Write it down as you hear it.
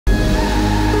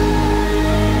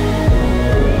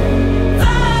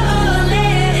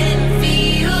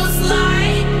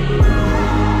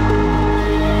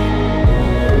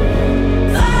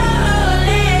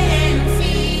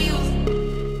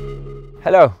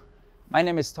Hello, my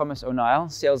name is Thomas O'Neill,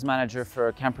 Sales Manager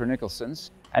for Camper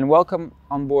Nicholsons, and welcome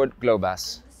on board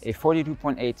GLOBAS, a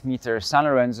 42.8 meter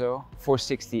Sanlorenzo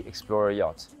 460 Explorer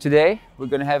yacht. Today, we're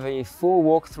going to have a full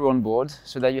walkthrough on board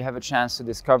so that you have a chance to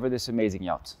discover this amazing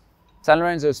yacht.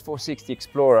 Sanlorenzo's 460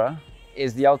 Explorer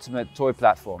is the ultimate toy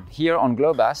platform. Here on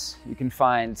GLOBAS, you can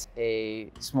find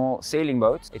a small sailing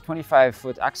boat, a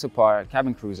 25-foot Axopar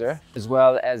cabin cruiser, as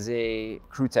well as a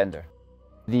crew tender.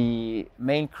 The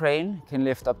main crane can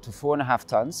lift up to 4.5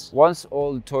 tons. Once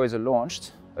all the toys are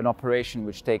launched, an operation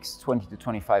which takes 20 to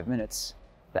 25 minutes,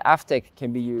 the aft deck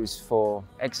can be used for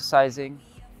exercising,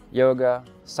 yoga,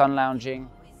 sun lounging,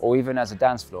 or even as a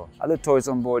dance floor. Other toys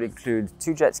on board include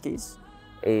 2 jet skis,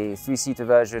 a 3-seater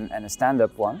version and a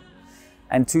stand-up one,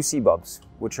 and 2 sea bobs,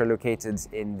 which are located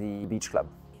in the beach club.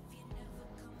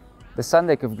 The sun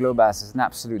deck of GLOBAS is an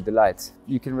absolute delight.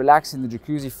 You can relax in the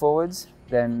jacuzzi forwards,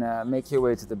 then make your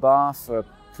way to the bar for a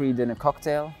pre-dinner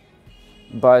cocktail.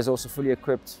 The bar is also fully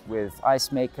equipped with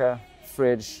ice maker,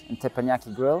 fridge and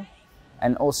teppanyaki grill,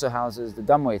 and also houses the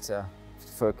dumbwaiter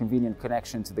for a convenient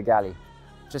connection to the galley.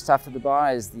 Just after the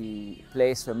bar is the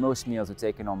place where most meals are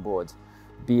taken on board.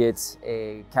 Be it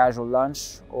a casual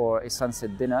lunch or a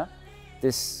sunset dinner,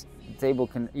 this table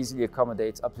can easily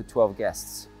accommodate up to 12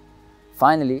 guests.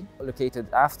 Finally, located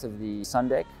after the sun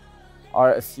deck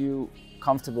are a few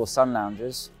comfortable sun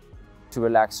lounges to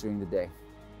relax during the day.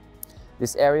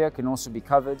 This area can also be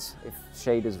covered if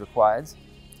shade is required,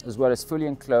 as well as fully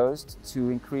enclosed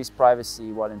to increase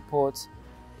privacy while in port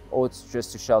or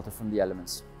just to shelter from the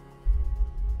elements.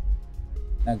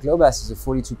 Now, GLOBAS is a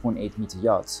 42.8 meter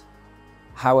yacht.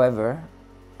 However,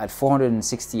 at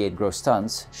 468 gross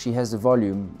tons, she has the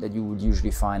volume that you would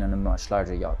usually find on a much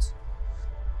larger yacht.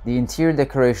 The interior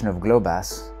decoration of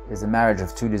GLOBAS is a marriage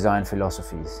of 2 design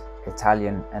philosophies,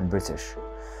 Italian and British.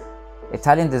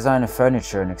 Italian designer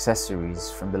furniture and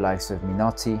accessories from the likes of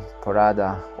Minotti,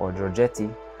 Porrada or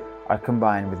Giorgetti are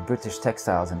combined with British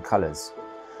textiles and colours.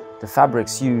 The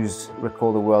fabrics used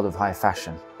recall the world of high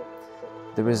fashion.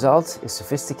 The result is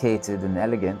sophisticated and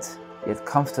elegant, yet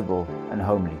comfortable and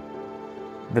homely.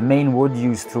 The main wood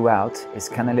used throughout is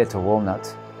Canaletto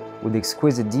walnut, with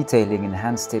exquisite detailing in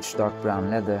hand-stitched dark brown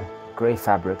leather, grey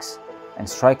fabrics, and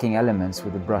striking elements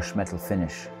with a brushed metal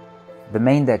finish. The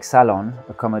main deck salon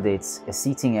accommodates a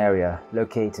seating area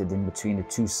located in between the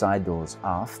 2 side doors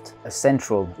aft, a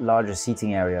central, larger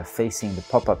seating area facing the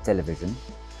pop-up television,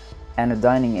 and a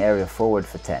dining area forward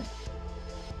for 10.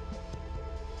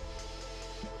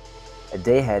 A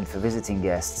dayhead for visiting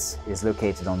guests is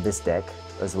located on this deck,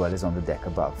 as well as on the deck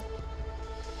above.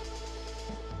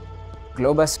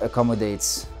 GLOBAS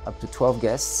accommodates up to 12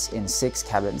 guests in 6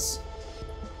 cabins,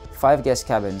 5 guest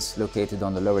cabins located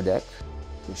on the lower deck,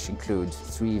 which include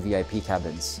 3 VIP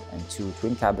cabins and 2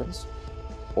 twin cabins,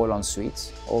 all en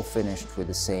suite, all finished with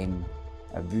the same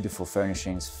beautiful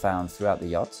furnishings found throughout the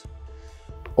yacht.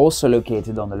 Also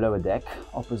located on the lower deck,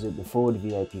 opposite the forward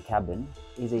VIP cabin,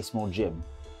 is a small gym,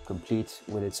 complete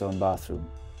with its own bathroom,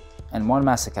 and 1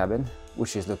 master cabin,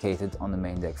 which is located on the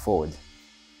main deck forward.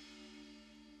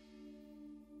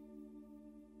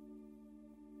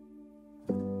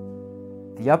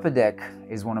 The upper deck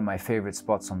is one of my favorite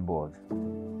spots on board.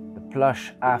 The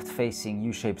plush, aft-facing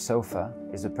U-shaped sofa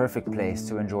is a perfect place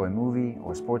to enjoy a movie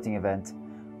or sporting event,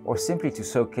 or simply to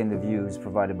soak in the views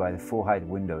provided by the full-height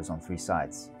windows on 3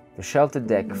 sides. The sheltered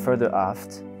deck further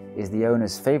aft is the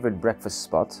owner's favorite breakfast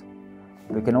spot,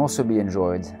 but can also be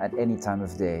enjoyed at any time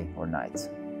of day or night.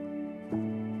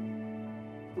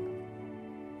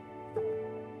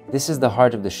 This is the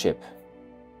heart of the ship.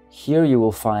 Here you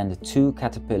will find 2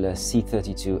 Caterpillar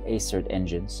C32 Acert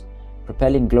engines,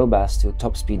 propelling GLOBAS to a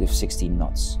top speed of 16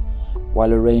 knots,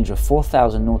 while a range of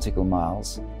 4,000 nautical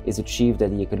miles is achieved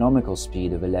at the economical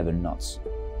speed of 11 knots.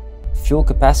 Fuel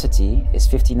capacity is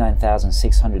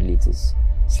 59,600 litres,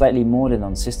 slightly more than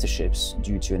on sister ships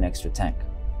due to an extra tank.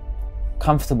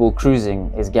 Comfortable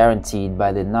cruising is guaranteed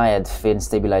by the Yacht fin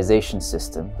stabilization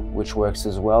system, which works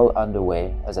as well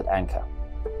underway as at anchor.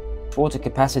 Water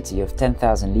capacity of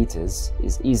 10,000 litres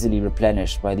is easily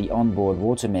replenished by the onboard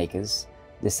water makers,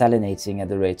 desalinating at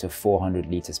the rate of 400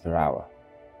 litres per hour.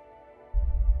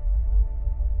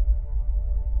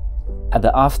 At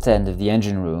the aft end of the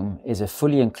engine room is a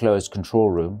fully enclosed control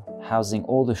room, housing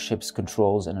all the ship's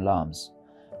controls and alarms.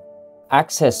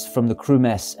 Accessed from the crew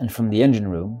mess and from the engine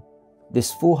room,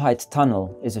 this full-height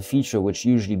tunnel is a feature which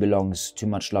usually belongs to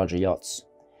much larger yachts.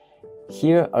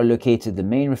 Here are located the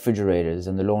main refrigerators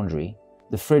and the laundry.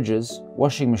 The fridges,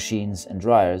 washing machines and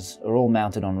dryers are all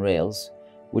mounted on rails,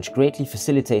 which greatly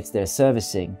facilitates their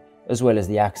servicing as well as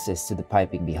the access to the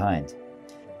piping behind.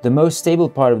 The most stable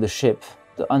part of the ship,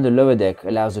 The under-lower deck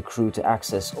allows the crew to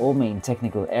access all main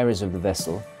technical areas of the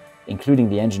vessel, including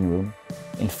the engine room,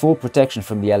 in full protection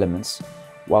from the elements,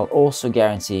 while also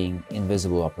guaranteeing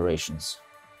invisible operations.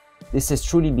 This has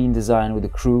truly been designed with the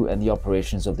crew and the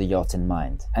operations of the yacht in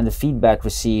mind, and the feedback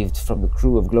received from the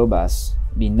crew of GLOBAS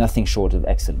been nothing short of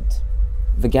excellent.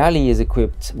 The galley is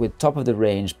equipped with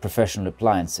top-of-the-range professional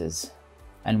appliances,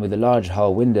 and with a large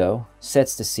hull window,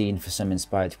 sets the scene for some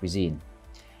inspired cuisine.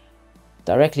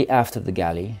 Directly aft of the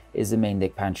galley is the main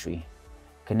deck pantry,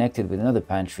 connected with another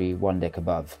pantry one deck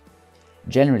above.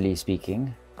 Generally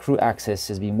speaking, crew access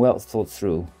has been well thought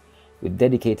through, with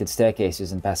dedicated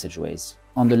staircases and passageways.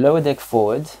 On the lower deck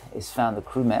forward is found the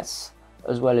crew mess,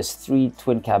 as well as 3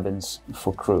 twin cabins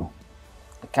for crew.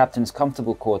 The captain's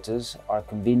comfortable quarters are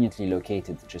conveniently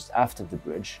located just aft of the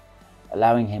bridge,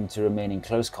 allowing him to remain in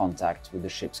close contact with the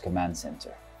ship's command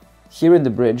center. Here in the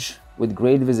bridge, with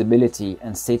great visibility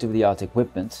and state-of-the-art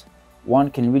equipment,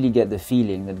 one can really get the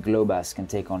feeling that GLOBAS can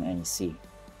take on any sea.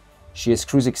 She has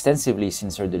cruised extensively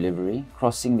since her delivery,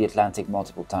 crossing the Atlantic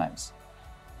multiple times.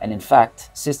 And in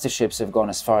fact, sister ships have gone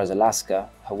as far as Alaska,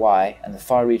 Hawaii, and the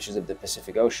far reaches of the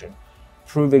Pacific Ocean,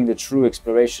 proving the true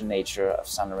exploration nature of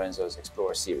Sanlorenzo's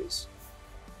Explorer series.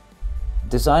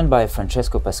 Designed by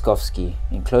Francesco Paskovsky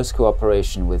in close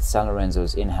cooperation with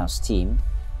Sanlorenzo's in-house team,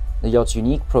 the yacht's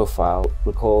unique profile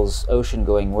recalls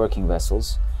ocean-going working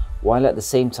vessels, while at the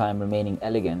same time remaining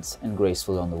elegant and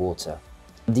graceful on the water.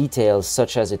 Details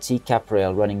such as a teak cap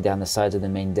rail running down the sides of the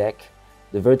main deck,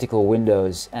 the vertical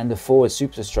windows, and the forward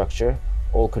superstructure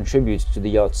all contribute to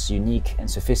the yacht's unique and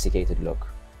sophisticated look.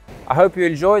 I hope you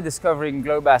enjoyed discovering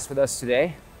GLOBAS with us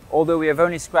today, although we have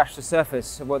only scratched the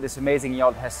surface of what this amazing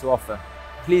yacht has to offer.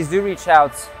 Please do reach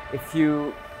out if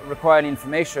you require any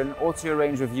information or to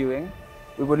arrange a viewing.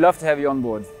 We would love to have you on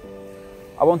board.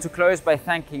 I want to close by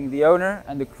thanking the owner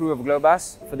and the crew of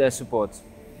GLOBAS for their support.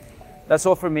 That's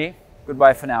all from me.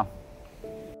 Goodbye for now.